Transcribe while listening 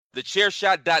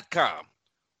TheChairShot.com.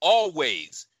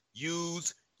 Always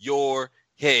use your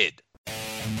head.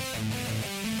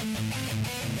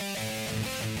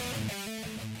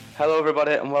 Hello,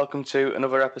 everybody, and welcome to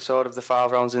another episode of the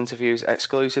 5 Rounds Interviews,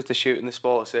 exclusive to Shooting the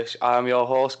Sports Dish. I am your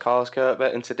host, Carlos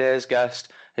Kirkbit, and today's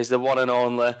guest is the one and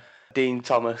only Dean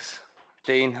Thomas.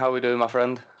 Dean, how are we doing, my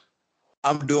friend?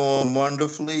 I'm doing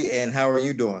wonderfully, and how are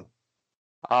you doing?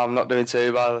 I'm not doing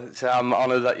too bad. So I'm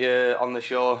honoured that you're on the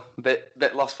show. Bit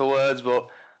lost for words, but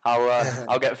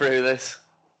I'll get through this.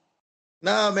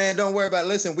 Nah, man, don't worry about it.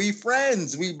 Listen, we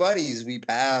friends, we buddies, we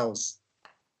pals.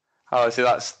 Oh, see,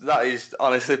 that is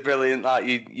honestly brilliant that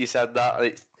you said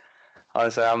that.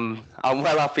 Honestly, I'm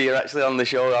well happy you're actually on the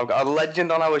show. I've got a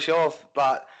legend on our show.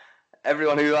 That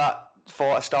everyone who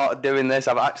thought I started doing this,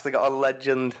 I've actually got a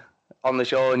legend on the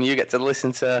show, and you get to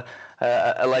listen to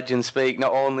a legend speak.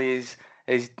 Not only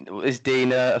is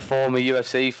Dean a former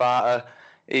UFC fighter,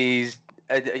 he's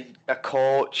a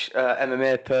coach,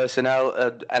 MMA personnel,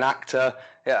 an actor,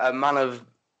 a man of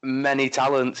many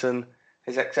talents, and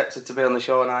is accepted to be on the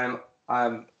show, and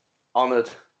I'm honoured,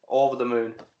 over the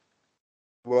moon.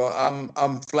 Well,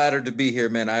 I'm flattered to be here,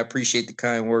 man. I appreciate the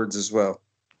kind words as well.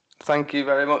 Thank you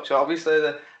very much. Obviously,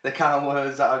 the kind of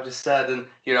words that I've just said, and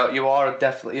you are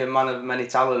definitely a man of many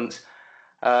talents,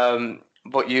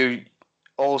 but you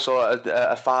also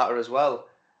a fighter as well.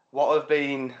 What have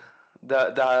been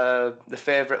the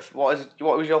favourite? What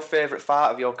was your favourite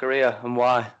fight of your career, and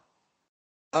why?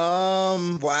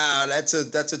 Wow, that's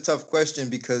a tough question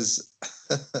because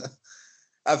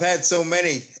I've had so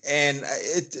many, and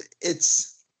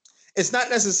it's not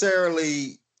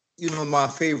necessarily my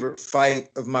favorite fight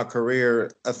of my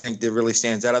career. I think that really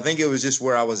stands out. I think it was just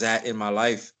where I was at in my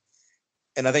life,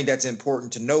 and I think that's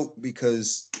important to note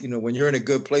because when you're in a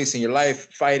good place in your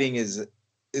life, fighting is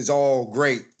all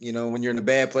great. When you're in a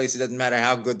bad place, it doesn't matter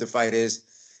how good the fight is.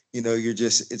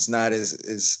 It's not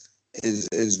as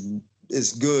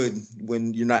good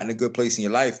when you're not in a good place in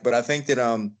your life. But I think that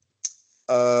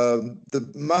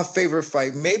my favorite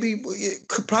fight maybe it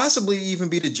could possibly even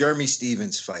be the Jeremy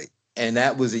Stephens fight, and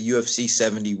that was a UFC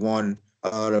 71.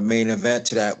 The main event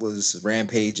to that was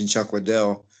Rampage and Chuck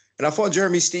Liddell, and I fought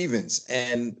Jeremy Stephens,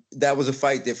 and that was a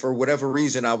fight that for whatever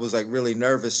reason I was like really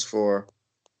nervous for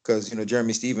because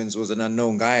Jeremy Stephens was an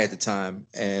unknown guy at the time,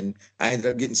 and I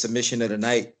ended up getting submission of the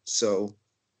night. So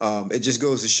it just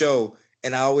goes to show.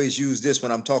 And I always use this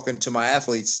when I'm talking to my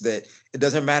athletes that it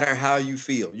doesn't matter how you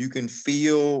feel. You can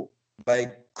feel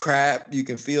like crap. You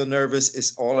can feel nervous.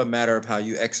 It's all a matter of how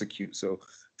you execute. So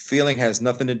feeling has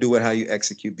nothing to do with how you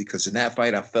execute because in that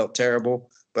fight, I felt terrible,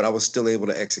 but I was still able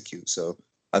to execute. So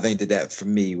I think that for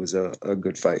me was a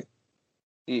good fight.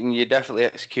 You definitely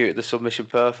executed the submission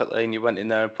perfectly, and you went in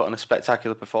there and put on a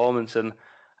spectacular performance. And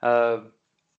I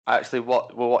actually we're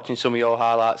watching some of your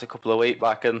highlights a couple of weeks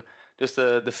back, and just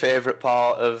the favourite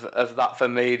part of that for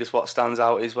me, just what stands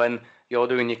out is when you're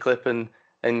doing your clip and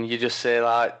you just say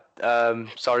like,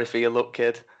 sorry for your luck,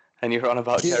 kid, and you're on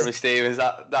about Jeremy Stephens.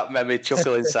 That made me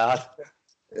chuckle inside.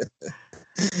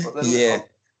 Yeah.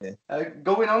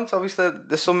 Going on to obviously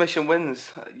the submission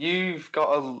wins, you've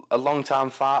got a long-time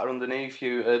fighter underneath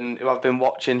you, and who I've been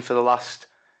watching for the last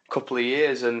couple of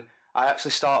years, and I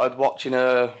actually started watching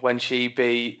her when she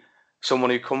beat someone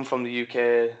who come from the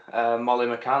UK, Molly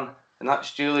McCann. And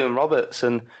that's Julian Roberts,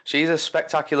 and she's a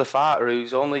spectacular fighter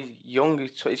who's only young.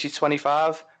 Is she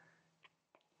 25?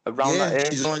 Around that age?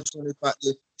 She's only 25.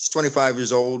 She's 25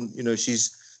 years old.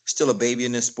 She's still a baby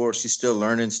in this sport. She's still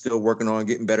learning, still working on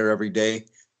getting better every day.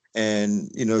 And,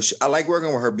 I like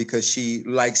working with her because she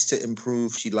likes to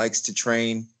improve. She likes to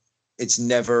train. It's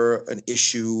never an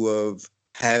issue of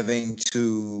having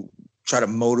to try to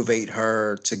motivate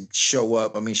her to show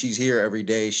up. I mean, she's here every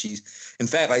day. In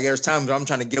fact, like there's times I'm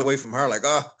trying to get away from her, like,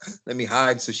 let me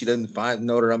hide so she doesn't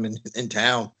know that I'm in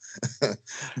town.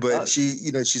 But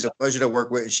she's a pleasure to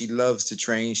work with. And she loves to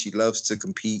train. She loves to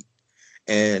compete.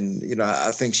 And,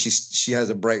 I think she has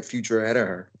a bright future ahead of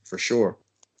her for sure.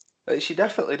 She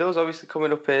definitely does. Obviously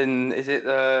coming up in, is it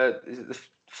the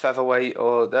featherweight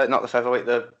or not the featherweight, is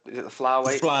it the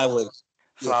flyweight? The flyweight.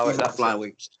 Flyweight, that's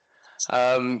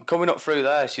flyweight. Coming up through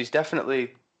there, she's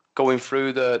definitely going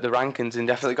through the rankings and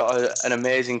definitely got an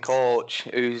amazing coach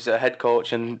who's a head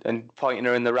coach and pointing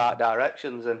her in the right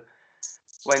directions. And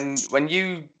when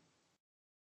you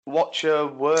watch her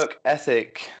work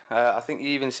ethic, I think you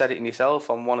even said it in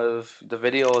yourself on one of the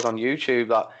videos on YouTube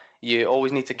that you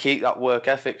always need to keep that work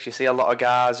ethic. You see a lot of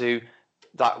guys who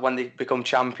that when they become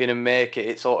champion and make it,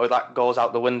 it sort of that goes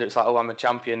out the window. It's like, oh, I'm a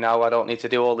champion now, I don't need to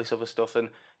do all this other stuff. And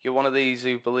you're one of these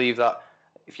who believe that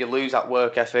if you lose that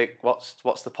work ethic,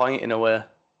 what's the point in a way?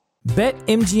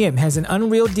 BetMGM has an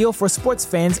unreal deal for sports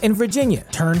fans in Virginia.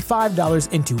 Turn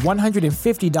 $5 into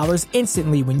 $150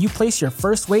 instantly when you place your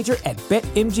first wager at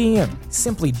BetMGM.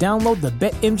 Simply download the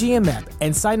BetMGM app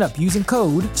and sign up using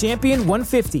code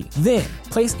Champion150. Then,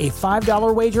 place a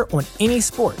 $5 wager on any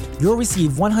sport. You'll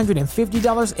receive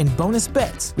 $150 in bonus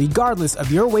bets, regardless of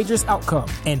your wager's outcome.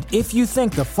 And if you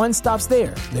think the fun stops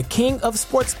there, the King of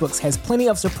Sportsbooks has plenty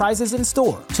of surprises in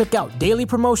store. Check out daily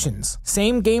promotions,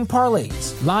 same-game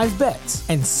parlays, live bets,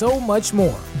 and so much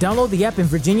more. Download the app in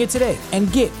Virginia today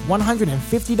and get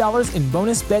 $150 in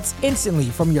bonus bets instantly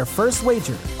from your first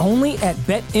wager. Only at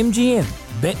BetMGM.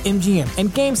 BetMGM and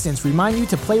GameSense remind you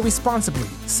to play responsibly.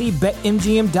 See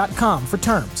BetMGM.com for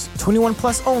terms. 21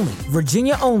 plus only.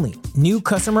 Virginia only. New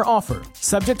customer offer.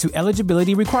 Subject to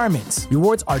eligibility requirements.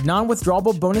 Rewards are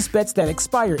non-withdrawable bonus bets that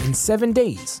expire in 7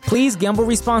 days. Please gamble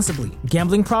responsibly.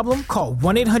 Gambling problem? Call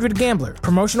 1-800-GAMBLER.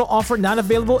 Promotional offer not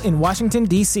available in Washington,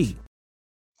 D.C.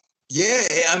 Yeah,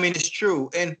 I mean, it's true.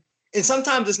 And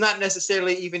sometimes it's not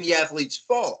necessarily even the athlete's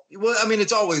fault. Well, I mean,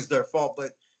 it's always their fault,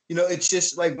 but it's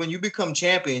just like when you become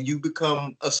champion, you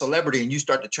become a celebrity and you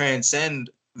start to transcend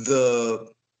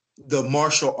the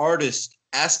martial artist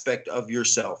aspect of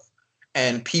yourself.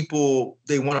 And people,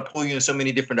 they want to pull you in so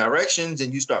many different directions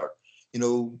and you start,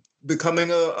 becoming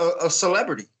a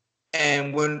celebrity.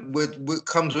 And what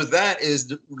comes with that is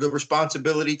the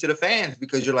responsibility to the fans,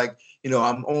 because you're like,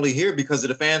 I'm only here because of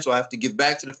the fans, so I have to give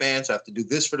back to the fans. So I have to do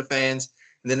this for the fans.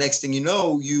 And the next thing you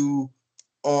know, you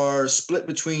are split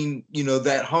between,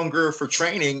 that hunger for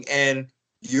training and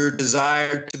your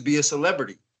desire to be a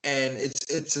celebrity. And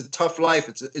it's a tough life.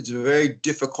 It's a very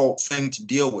difficult thing to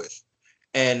deal with.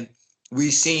 And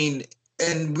we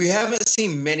haven't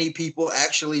seen many people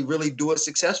actually really do it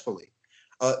successfully.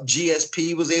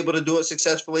 GSP was able to do it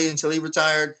successfully until he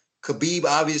retired. Khabib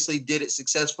obviously did it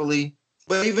successfully.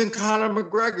 But even Conor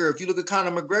McGregor, if you look at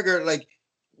Conor McGregor, like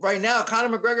right now,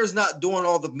 Conor McGregor's not doing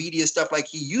all the media stuff like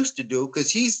he used to do because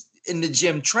he's in the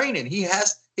gym training. He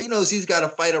knows he's got to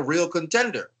fight a real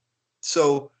contender.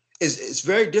 So it's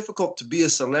very difficult to be a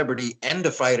celebrity and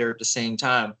a fighter at the same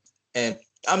time. And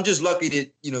I'm just lucky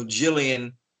that,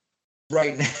 Jillian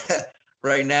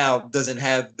right now doesn't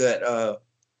have that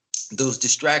those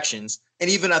distractions. And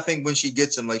even I think when she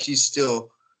gets them, like she's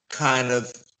still kind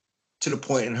of to the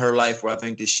point in her life where I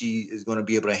think that she is going to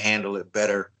be able to handle it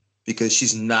better because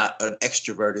she's not an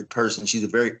extroverted person. She's a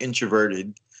very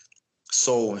introverted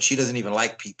soul and she doesn't even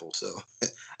like people. So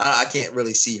I can't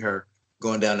really see her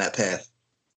going down that path.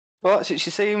 Well, she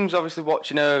seems, obviously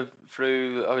watching her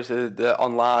through obviously the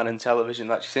online and television,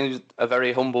 that she seems a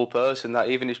very humble person, that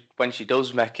even when she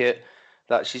does make it,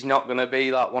 that she's not going to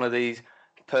be like one of these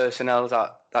personnel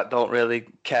that don't really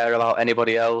care about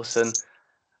anybody else and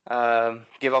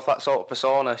give off that sort of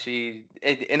persona. She,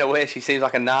 in a way, she seems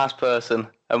like a nice person,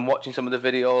 and watching some of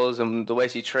the videos and the way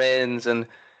she trains and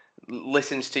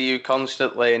listens to you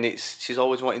constantly, and she's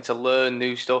always wanting to learn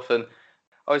new stuff. And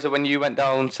obviously when you went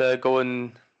down to go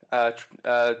and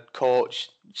coach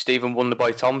Stephen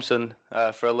Wonderboy Thompson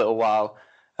for a little while,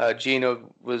 Gina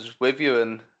was with you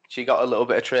and she got a little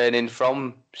bit of training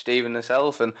from Stephen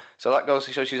herself, and so that goes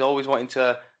to show she's always wanting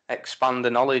to expand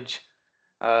the knowledge.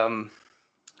 And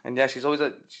yeah, she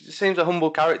just seems a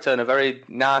humble character and a very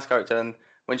nice character. And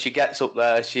when she gets up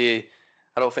there,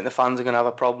 I don't think the fans are going to have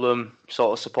a problem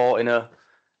sort of supporting her,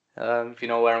 if you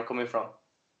know where I'm coming from.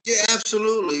 Yeah,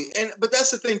 absolutely. But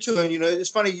that's the thing too. And it's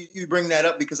funny you bring that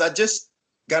up because I just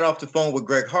got off the phone with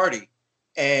Greg Hardy,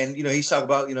 and he's talking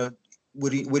about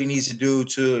what he needs to do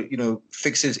to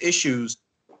fix his issues,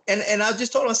 and I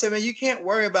just told him, I said, man, you can't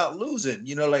worry about losing.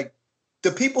 Like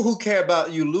the people who care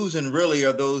about you losing really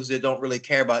are those that don't really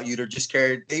care about you. They're just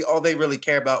all they really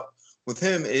care about with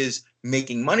him is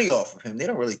making money off of him. They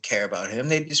don't really care about him.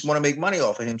 They just want to make money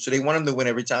off of him. So they want him to win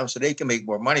every time so they can make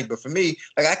more money. But for me,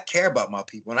 like I care about my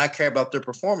people and I care about their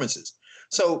performances.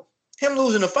 So him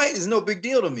losing a fight is no big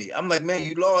deal to me. I'm like, man,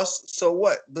 you lost, so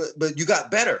what? But you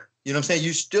got better. You know what I'm saying?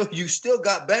 You still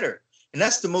got better. And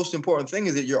that's the most important thing,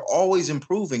 is that you're always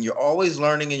improving. You're always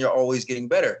learning and you're always getting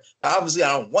better. Obviously,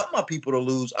 I don't want my people to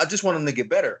lose. I just want them to get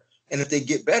better. And if they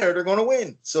get better, they're going to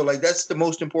win. So like, that's the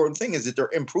most important thing, is that they're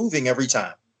improving every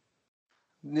time.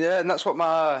 Yeah, and that's what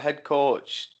my head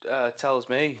coach tells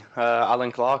me,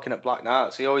 Alan Clarkin at Black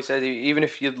Knights. He always says, even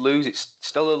if you lose, it's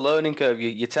still a learning curve.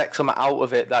 You take something out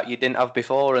of it that you didn't have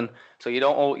before, and so you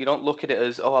don't look at it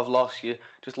as, oh, I've lost. You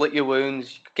just lick your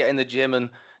wounds, get in the gym, and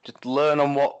just learn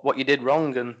on what you did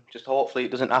wrong, and just hopefully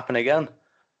it doesn't happen again.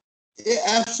 Yeah,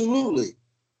 absolutely.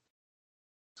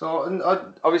 So, and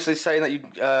obviously saying that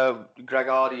you, Greg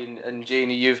Hardy and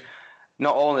Gina, you've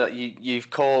not only that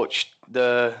you've coached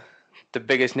the the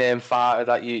biggest name fighter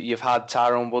that you've had.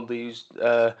 Tyron Woodley, who's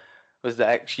was the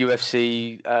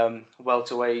ex-UFC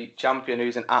welterweight champion,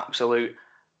 who's an absolute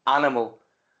animal.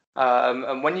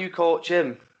 And when you coach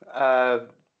him,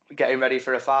 getting ready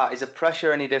for a fight, is the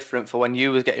pressure any different for when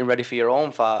you was getting ready for your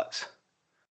own fights?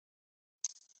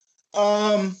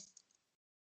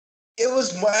 It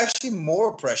was actually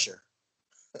more pressure,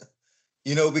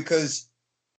 because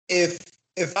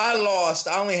if I lost,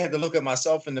 I only had to look at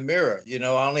myself in the mirror.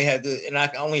 I only had to, and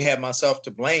I only had myself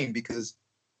to blame because,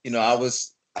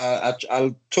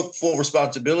 I took full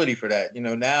responsibility for that.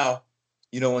 Now,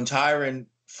 when Tyron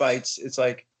fights, it's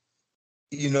like,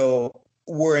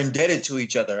 we're indebted to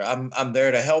each other. I'm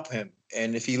there to help him,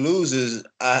 and if he loses,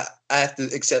 I have to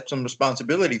accept some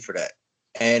responsibility for that.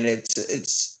 And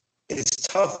it's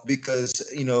tough because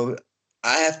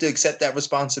I have to accept that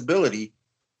responsibility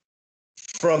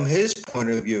from his point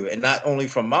of view and not only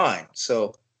from mine.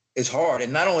 So it's hard,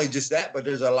 and not only just that, but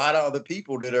there's a lot of other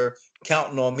people that are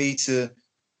counting on me to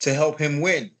help him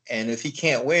win. And if he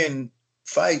can't win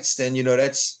fights, then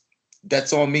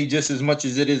that's on me just as much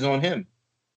as it is on him.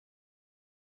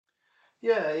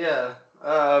 Yeah.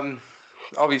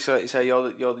 Obviously, like you say,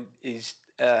 you're his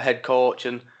head coach,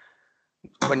 and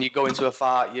when you go into a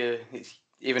fight,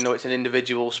 even though it's an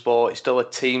individual sport, it's still a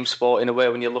team sport in a way.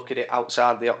 When you look at it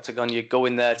outside the octagon, you go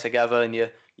in there together and you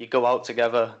go out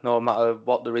together, no matter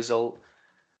what the result.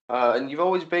 And you've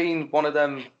always been one of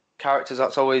them characters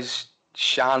that's always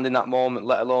shined in that moment,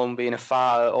 let alone being a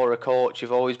fighter or a coach.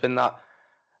 You've always been that.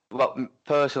 Well,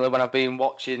 personally, when I've been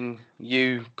watching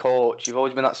you coach, you've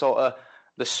always been that sort of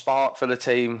the spark for the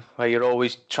team, where you're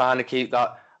always trying to keep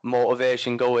that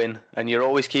motivation going, and you're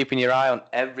always keeping your eye on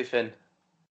everything,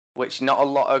 which not a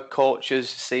lot of coaches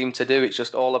seem to do. It's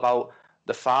just all about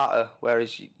the fighter,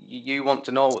 whereas you want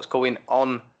to know what's going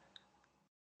on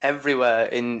everywhere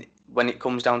when it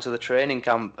comes down to the training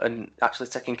camp and actually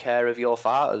taking care of your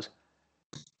fighters.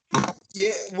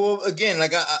 Yeah, well, again,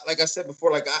 like I said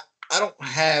before, I don't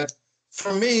have,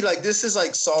 for me, this is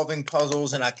like solving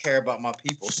puzzles, and I care about my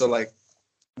people. So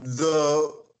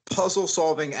the puzzle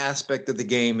solving aspect of the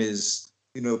game is,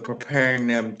 preparing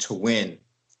them to win.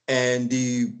 And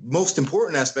the most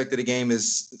important aspect of the game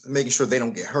is making sure they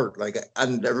don't get hurt.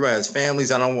 Everybody has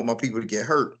families. I don't want my people to get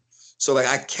hurt. So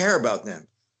I care about them.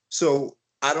 So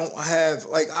I don't have,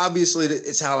 obviously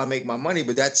it's how I make my money,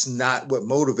 but that's not what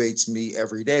motivates me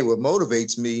every day. What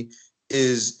motivates me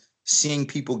is seeing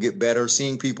people get better,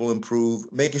 seeing people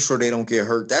improve, making sure they don't get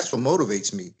hurt. That's what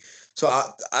motivates me. So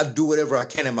I do whatever I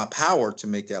can in my power to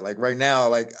make that. Right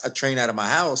now, I train out of my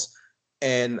house,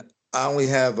 and I only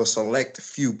have a select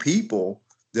few people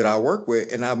that I work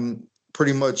with, and I'm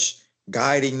pretty much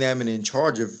guiding them and in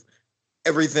charge of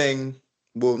everything.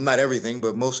 Well, not everything,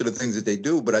 but most of the things that they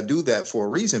do. But I do that for a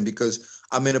reason, because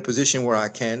I'm in a position where I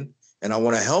can, and I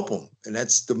want to help them. And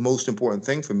that's the most important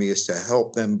thing for me, is to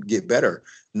help them get better,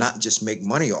 not just make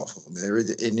money off of them.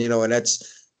 And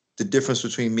that's the difference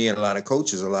between me and a lot of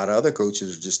coaches. A lot of other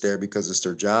coaches are just there because it's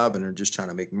their job and they're just trying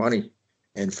to make money.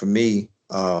 And for me,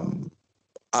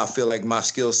 I feel like my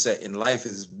skill set in life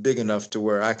is big enough to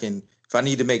where I can, if I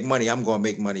need to make money, I'm going to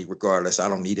make money regardless. I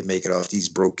don't need to make it off these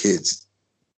broke kids.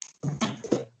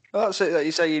 Well, that's it.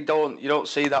 You say you don't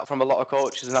see that from a lot of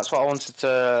coaches, and that's what I wanted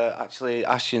to actually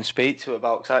ask you and speak to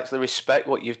about, because I actually respect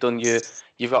what you've done.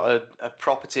 You've got a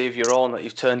property of your own that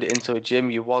you've turned it into a gym.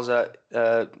 You was at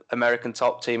American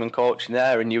Top Team and coaching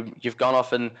there, and you've gone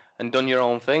off and done your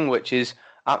own thing, which is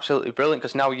absolutely brilliant,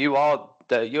 because now you're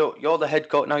the head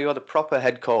coach. Now you're the proper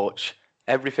head coach.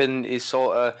 Everything is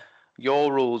sort of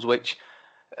your rules, which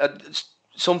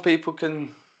some people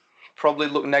can probably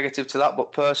look negative to that,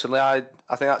 but personally, I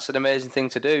think that's an amazing thing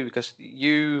to do, because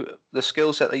the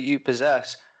skill set that you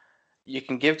possess, you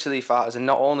can give to these fighters, and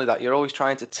not only that, you're always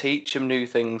trying to teach them new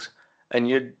things. And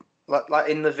you're like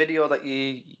in the video that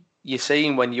you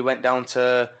seen when you went down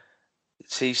to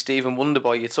see Stephen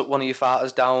Wonderboy, you took one of your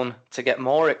fighters down to get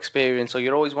more experience. So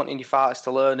you're always wanting your fighters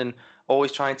to learn and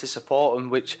always trying to support them,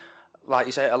 which, like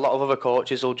you say, a lot of other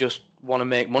coaches will just want to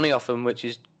make money off them, which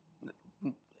is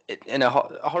a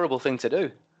horrible thing to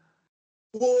do.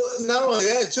 Well, not only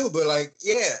that too, but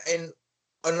and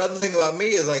another thing about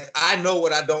me is I know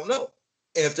what I don't know,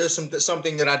 and if there's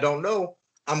something that I don't know,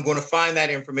 I'm going to find that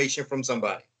information from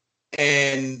somebody.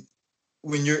 And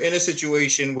when you're in a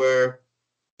situation where,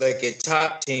 at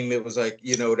Top Team, it was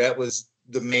that was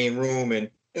the main room, and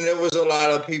there was a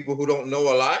lot of people who don't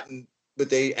know a lot, but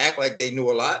they act like they knew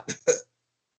a lot.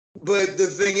 But the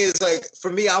thing is,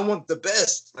 for me, I want the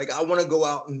best. I want to go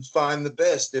out and find the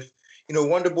best. If,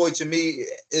 Wonderboy to me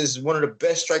is one of the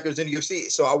best strikers in the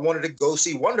UFC. So I wanted to go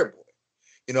see Wonderboy.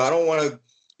 I don't want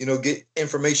get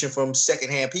information from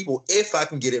secondhand people if I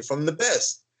can get it from the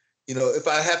best. If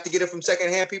I have to get it from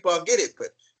secondhand people, I'll get it. But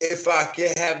if I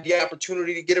can have the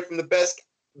opportunity to get it from the best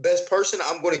person,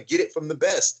 I'm going to get it from the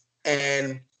best.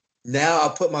 And now I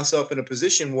put myself in a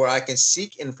position where I can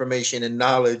seek information and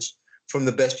knowledge from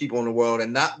the best people in the world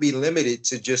and not be limited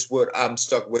to just what I'm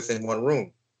stuck with in one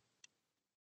room.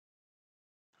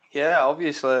 Yeah,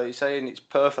 obviously, you're saying it's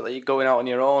perfect that you're going out on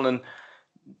your own, and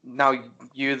now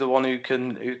you're the one who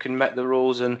can make the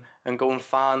rules and go and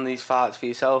find these fights for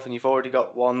yourself. And you've already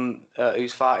got one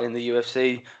who's fighting in the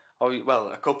UFC, or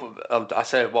well, a couple. I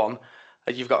say one.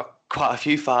 You've got quite a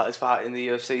few fighters fighting in the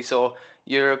UFC, so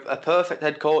you're a perfect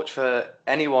head coach for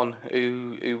anyone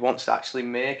who wants to actually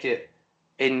make it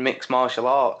in mixed martial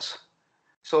arts.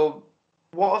 So,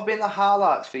 what have been the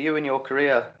highlights for you in your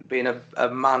career, being a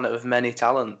man of many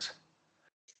talents?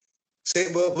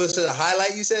 Say, what was the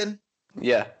highlight you said?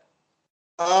 Yeah.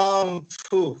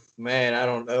 Man, I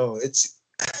don't know. It's,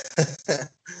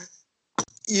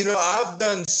 I've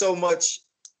done so much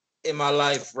in my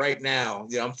life right now.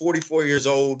 I'm 44 years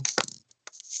old,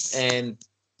 and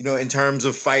in terms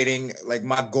of fighting, like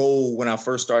my goal when I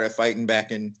first started fighting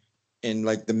back in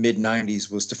like the mid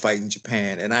 90s was to fight in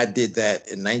Japan, and I did that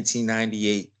in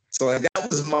 1998. So like that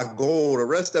was my goal. The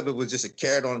rest of it was just a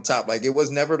carrot on top. Like it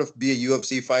was never to be a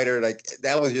UFC fighter. Like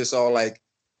that was just all like,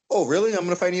 oh really? I'm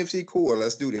gonna fight in UFC? Cool,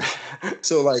 let's do this.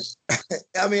 So like,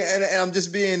 I mean, and I'm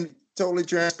just being totally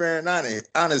transparent and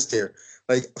honest here.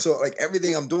 Like, so like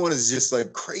everything I'm doing is just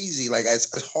like crazy. Like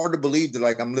it's hard to believe that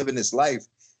like I'm living this life.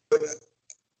 But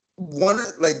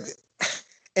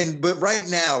but right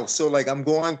now, so like I'm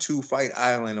going to Fight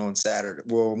Island on Saturday.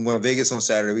 Well, I'm going to Vegas on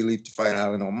Saturday. We leave to Fight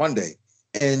Island on Monday.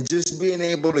 And just being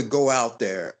able to go out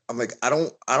there, I'm like, I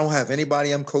don't have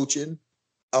anybody I'm coaching.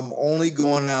 I'm only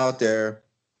going out there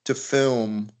to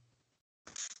film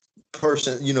for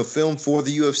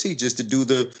the UFC, just to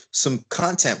do some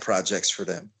content projects for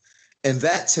them. And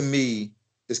that to me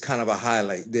is kind of a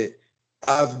highlight, that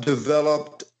I've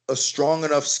developed a strong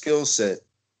enough skill set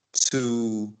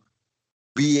to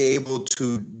be able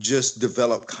to just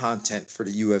develop content for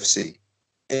the UFC.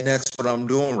 And that's what I'm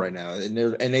doing right now.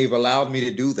 And they've allowed me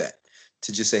to do that,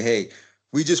 to just say, hey,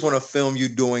 we just want to film you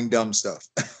doing dumb stuff.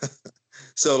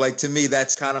 So like, to me,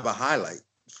 that's kind of a highlight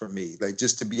for me, like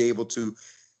just to be able to,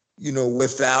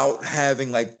 without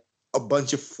having like a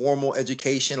bunch of formal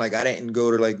education. Like I didn't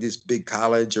go to like this big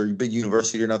college or big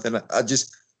university or nothing.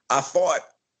 I fought.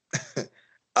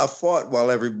 I fought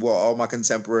while all my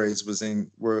contemporaries was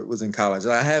in college.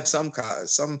 And I have some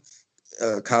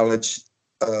college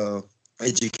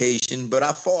education, but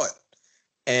I fought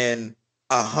and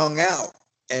I hung out,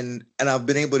 and I've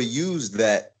been able to use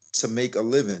that to make a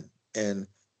living, and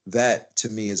that to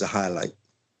me is a highlight.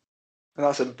 And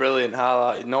that's a brilliant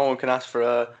highlight. No one can ask for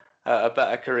a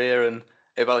better career, and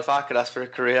if I could ask for a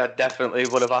career, I definitely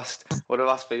would have asked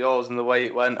for yours. And the way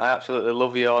it went, I absolutely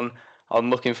love you on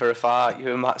Looking for a Fight.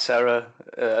 You and Matt Serra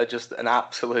are just an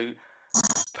absolute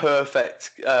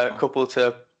perfect couple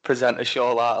to present a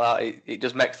show like that. It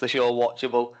just makes the show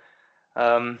watchable.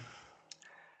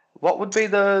 What would be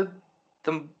the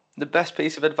best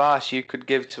piece of advice you could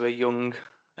give to a young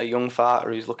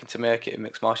fighter who's looking to make it in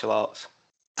mixed martial arts?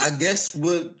 I guess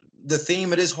what the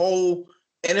theme of this whole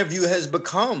interview has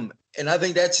become, and I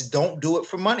think that's, don't do it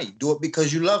for money. Do it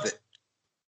because you love it.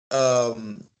 I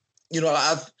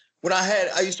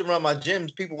used to run my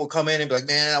gyms, people would come in and be like,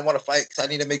 man, I want to fight because I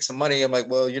need to make some money. I'm like,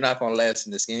 well, you're not going to last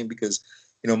in this game because,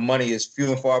 money is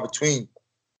few and far between.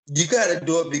 You got to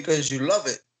do it because you love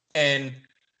it. And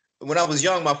when I was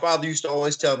young, my father used to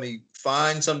always tell me,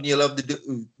 find something you love to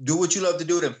do what you love to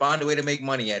do, then find a way to make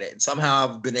money at it. And somehow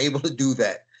I've been able to do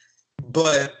that.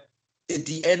 But at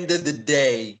the end of the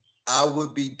day, I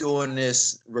would be doing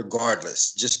this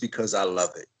regardless, just because I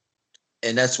love it.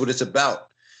 And that's what it's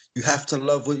about. You have to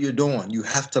love what you're doing. You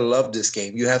have to love this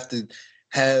game. You have to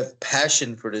have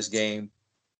passion for this game,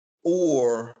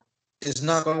 or it's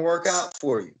not going to work out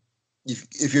for you.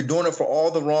 If you're doing it for all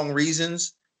the wrong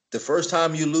reasons, the first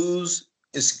time you lose,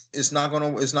 it's not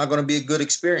going to be a good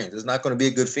experience. It's not going to be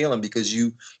a good feeling because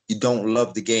you don't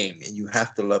love the game, and you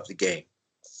have to love the game.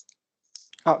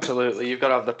 Absolutely. You've got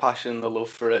to have the passion, the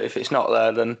love for it. If it's not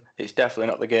there, then it's definitely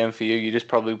not the game for you. You're just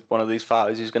probably one of these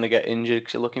fighters who's going to get injured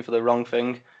because you're looking for the wrong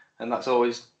thing. And that's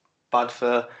always bad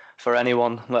for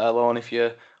anyone, let alone if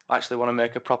you actually want to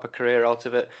make a proper career out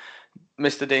of it.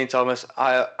 Mr. Dean Thomas,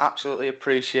 I absolutely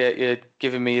appreciate you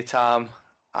giving me your time.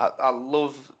 I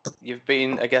love you've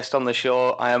been a guest on the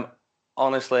show. I am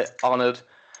honestly honoured.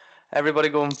 everybody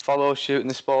go and follow Shooting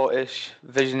the Sportish,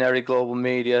 Visionary Global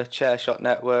Media, Chairshot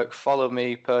Network. Follow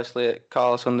me personally at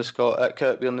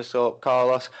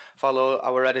Kirkby_Carlos. Follow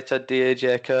our editor,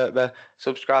 DJ Kirkby.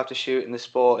 Subscribe to Shooting the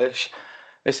Sportish.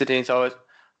 Mr. Dean Towers,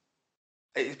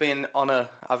 it's been an honour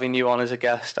having you on as a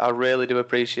guest. I really do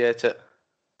appreciate it.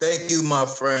 Thank you, my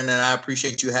friend, and I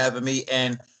appreciate you having me.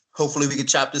 And hopefully we can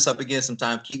chop this up again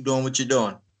sometime. Keep doing what you're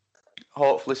doing.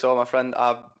 Hopefully so, my friend.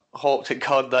 I hope to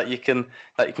God that you can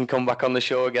come back on the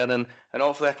show again, and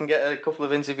hopefully I can get a couple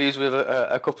of interviews with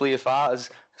a couple of your fighters,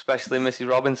 especially Missy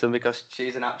Robinson, because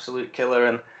she's an absolute killer,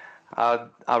 and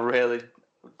I really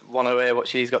want to hear what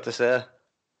she's got to say.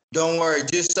 Don't worry,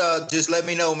 just let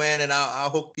me know, man, and I'll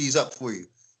hook these up for you.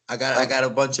 I got a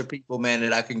bunch of people, man,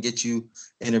 that I can get you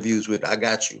interviews with. I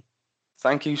got you.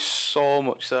 Thank you so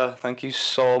much, sir. Thank you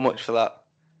so much for that.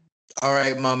 All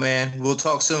right, my man. We'll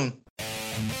talk soon.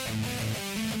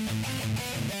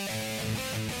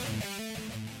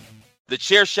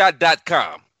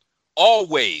 TheChairShot.com.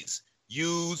 Always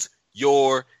use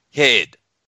your head.